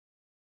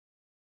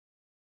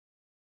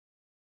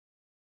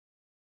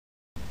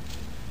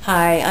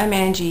Hi, I'm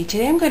Angie.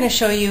 Today I'm going to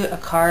show you a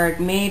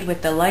card made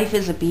with the Life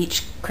is a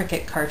Beach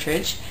Cricut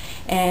cartridge,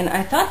 and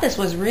I thought this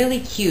was really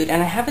cute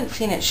and I haven't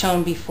seen it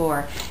shown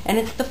before, and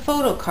it's the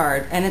photo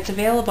card, and it's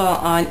available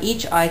on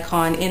each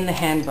icon in the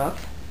handbook,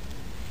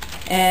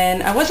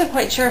 and I wasn't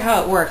quite sure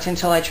how it worked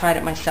until I tried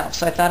it myself,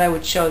 so I thought I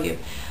would show you.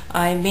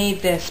 I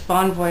made this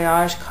Bon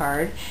Voyage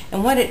card,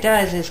 and what it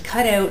does is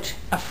cut out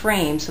a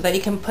frame so that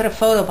you can put a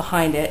photo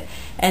behind it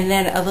and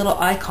then a little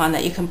icon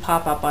that you can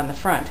pop up on the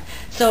front.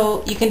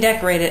 So you can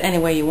decorate it any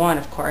way you want,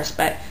 of course,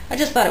 but I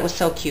just thought it was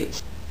so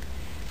cute.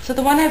 So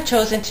the one I've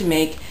chosen to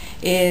make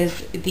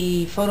is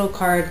the photo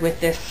card with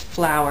this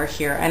flower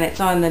here, and it's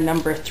on the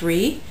number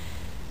 3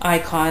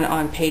 icon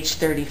on page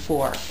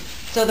 34.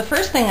 So the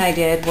first thing I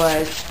did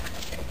was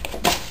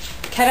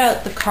cut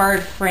out the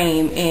card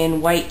frame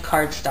in white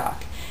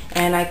cardstock.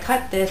 And I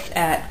cut this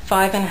at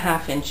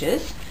 5.5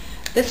 inches.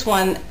 This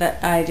one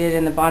that I did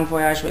in the Bon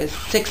Voyage was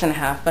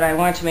 6.5, but I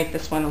wanted to make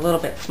this one a little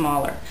bit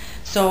smaller.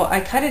 So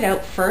I cut it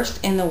out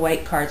first in the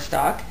white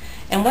cardstock,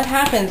 and what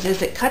happens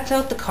is it cuts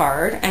out the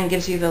card and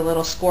gives you the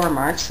little score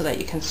marks so that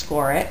you can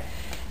score it,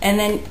 and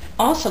then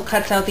also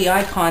cuts out the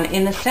icon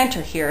in the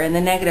center here in the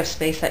negative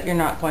space that you're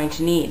not going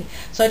to need.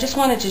 So I just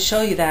wanted to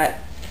show you that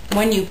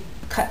when you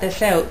cut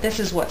this out, this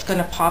is what's going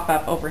to pop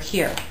up over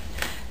here.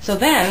 So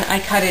then I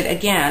cut it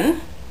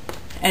again,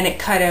 and it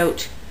cut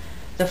out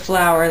the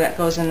flower that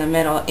goes in the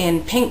middle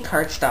in pink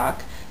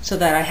cardstock so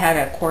that I had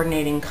a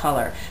coordinating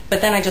color.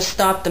 But then I just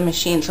stopped the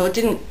machine so it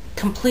didn't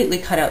completely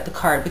cut out the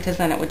card, because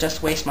then it would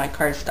just waste my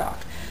cardstock.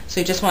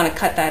 So you just want to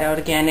cut that out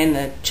again in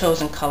the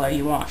chosen color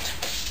you want.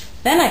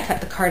 Then I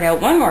cut the card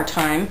out one more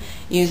time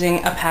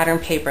using a pattern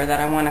paper that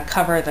I want to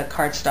cover the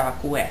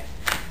cardstock with.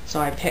 So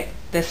I picked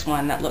this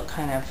one that looked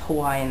kind of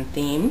Hawaiian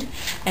themed,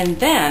 and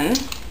then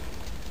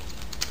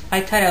I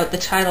cut out the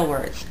title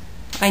words.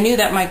 I knew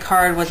that my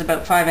card was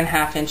about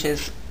 5.5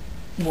 inches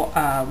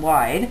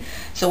wide,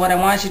 so what I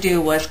wanted to do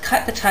was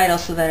cut the title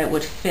so that it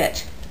would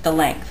fit the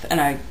length,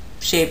 and I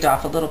shaved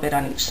off a little bit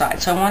on each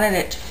side. So I wanted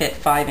it to fit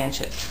 5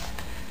 inches.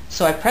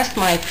 So I pressed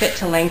my fit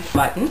to length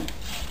button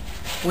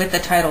with the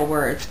title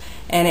words,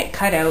 and it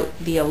cut out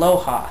the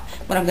Aloha.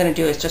 What I'm going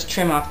to do is just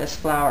trim off this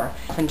flower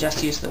and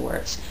just use the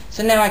words.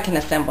 So now I can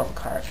assemble the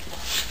card.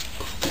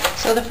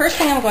 So the first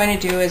thing I'm going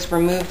to do is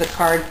remove the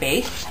card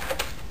base.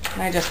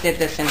 And I just did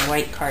this in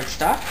white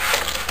cardstock.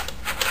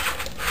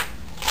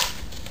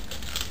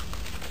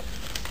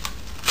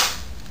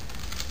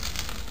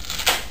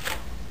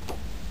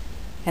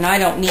 And I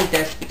don't need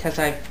this because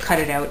I've cut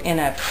it out in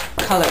a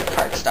colored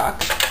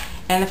cardstock.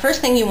 And the first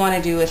thing you want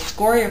to do is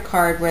score your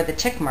card where the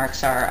tick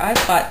marks are.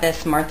 I've bought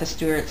this Martha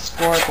Stewart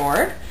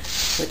scoreboard,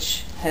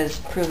 which has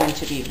proven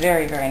to be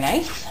very, very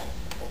nice.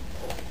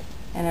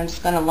 And I'm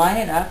just going to line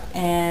it up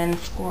and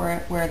score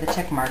it where the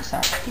tick marks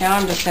are. Now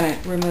I'm just going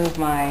to remove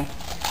my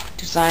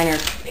designer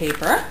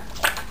paper,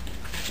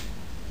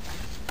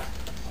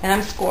 and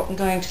I'm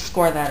going to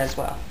score that as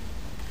well.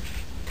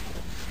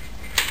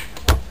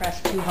 Don't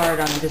press too hard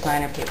on the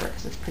designer paper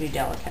because it's pretty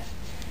delicate.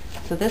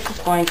 So this is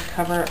going to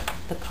cover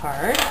the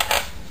card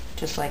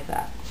just like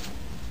that.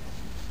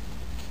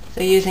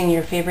 So using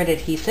your favorite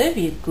adhesive,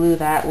 you glue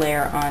that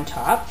layer on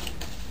top.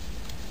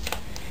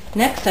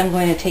 Next I'm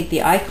going to take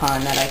the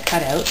icon that I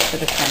cut out for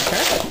the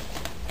center,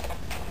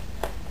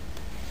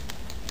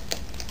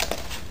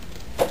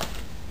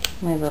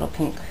 my little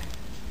pink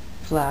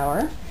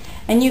flower,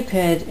 and you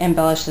could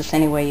embellish this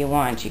any way you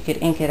want. You could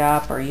ink it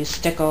up or use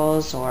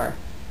stickles or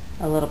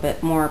a little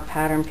bit more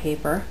pattern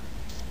paper,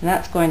 and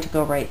that's going to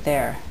go right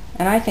there.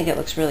 And I think it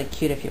looks really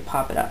cute if you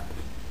pop it up.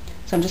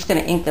 So I'm just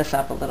going to ink this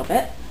up a little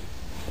bit.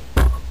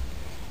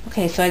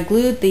 Okay, so I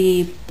glued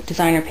the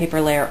designer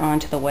paper layer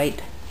onto the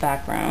white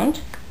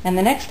background, and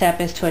the next step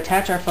is to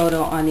attach our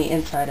photo on the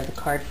inside of the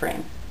card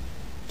frame,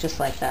 just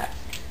like that.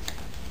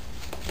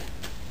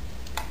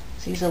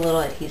 So use a little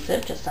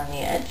adhesive just on the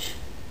edge.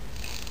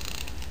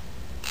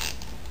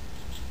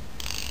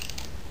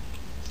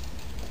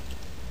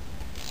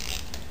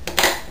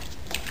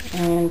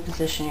 And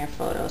position your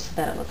photo so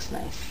that it looks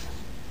nice.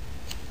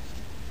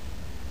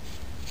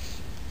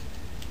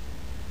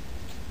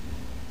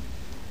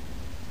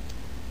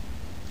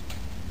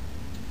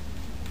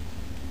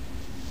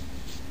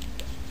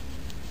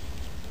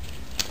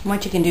 And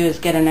what you can do is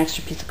get an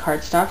extra piece of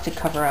cardstock to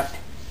cover up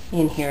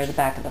in here the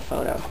back of the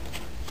photo.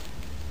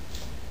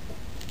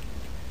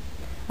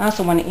 I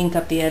also want to ink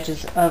up the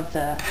edges of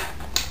the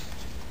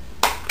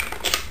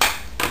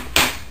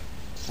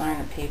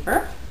designer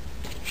paper.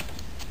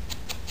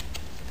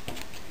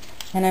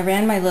 And I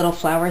ran my little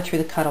flower through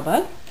the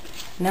Cuttlebug.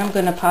 Now I'm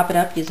going to pop it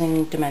up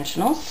using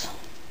dimensionals.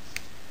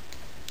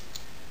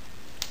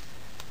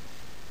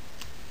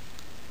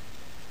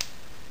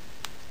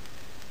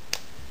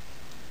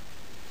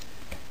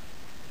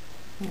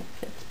 It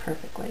fits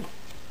perfectly.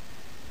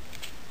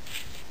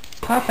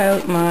 Pop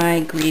out my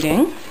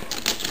greeting.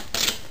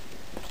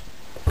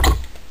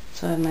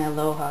 So I have my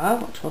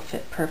Aloha, which will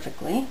fit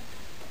perfectly.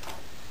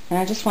 And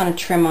I just want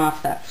to trim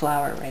off that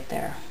flower right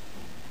there.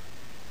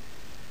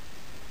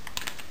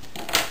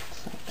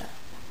 Just like that.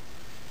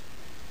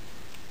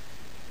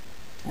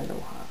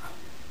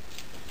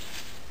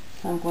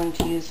 I'm going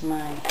to use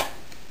my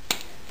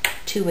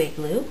two-way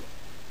glue.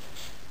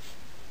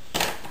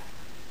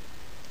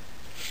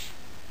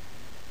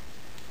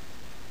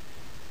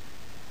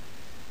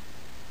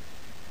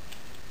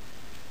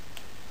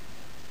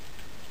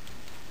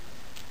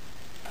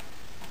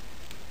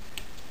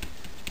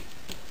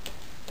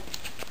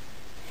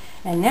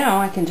 And now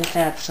I can just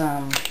add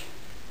some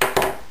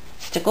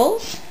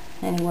stickles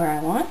anywhere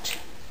I want.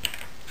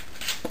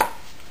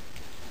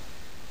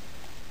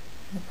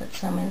 I'll put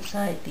some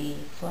inside the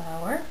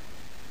flower.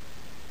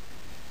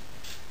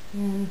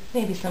 And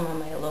maybe some on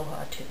my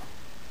Aloha too.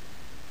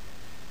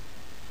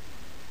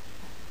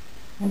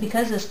 And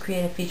because this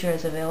creative feature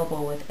is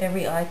available with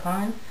every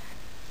icon,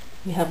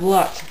 you have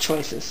lots of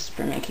choices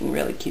for making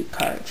really cute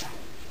cards.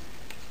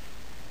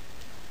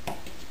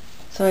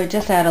 So I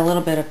just add a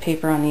little bit of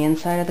paper on the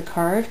inside of the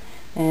card,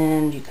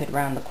 and you could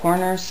round the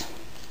corners,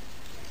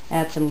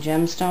 add some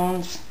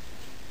gemstones.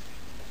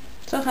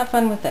 So have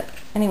fun with it.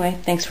 Anyway,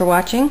 thanks for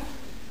watching.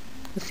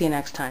 We'll see you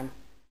next time.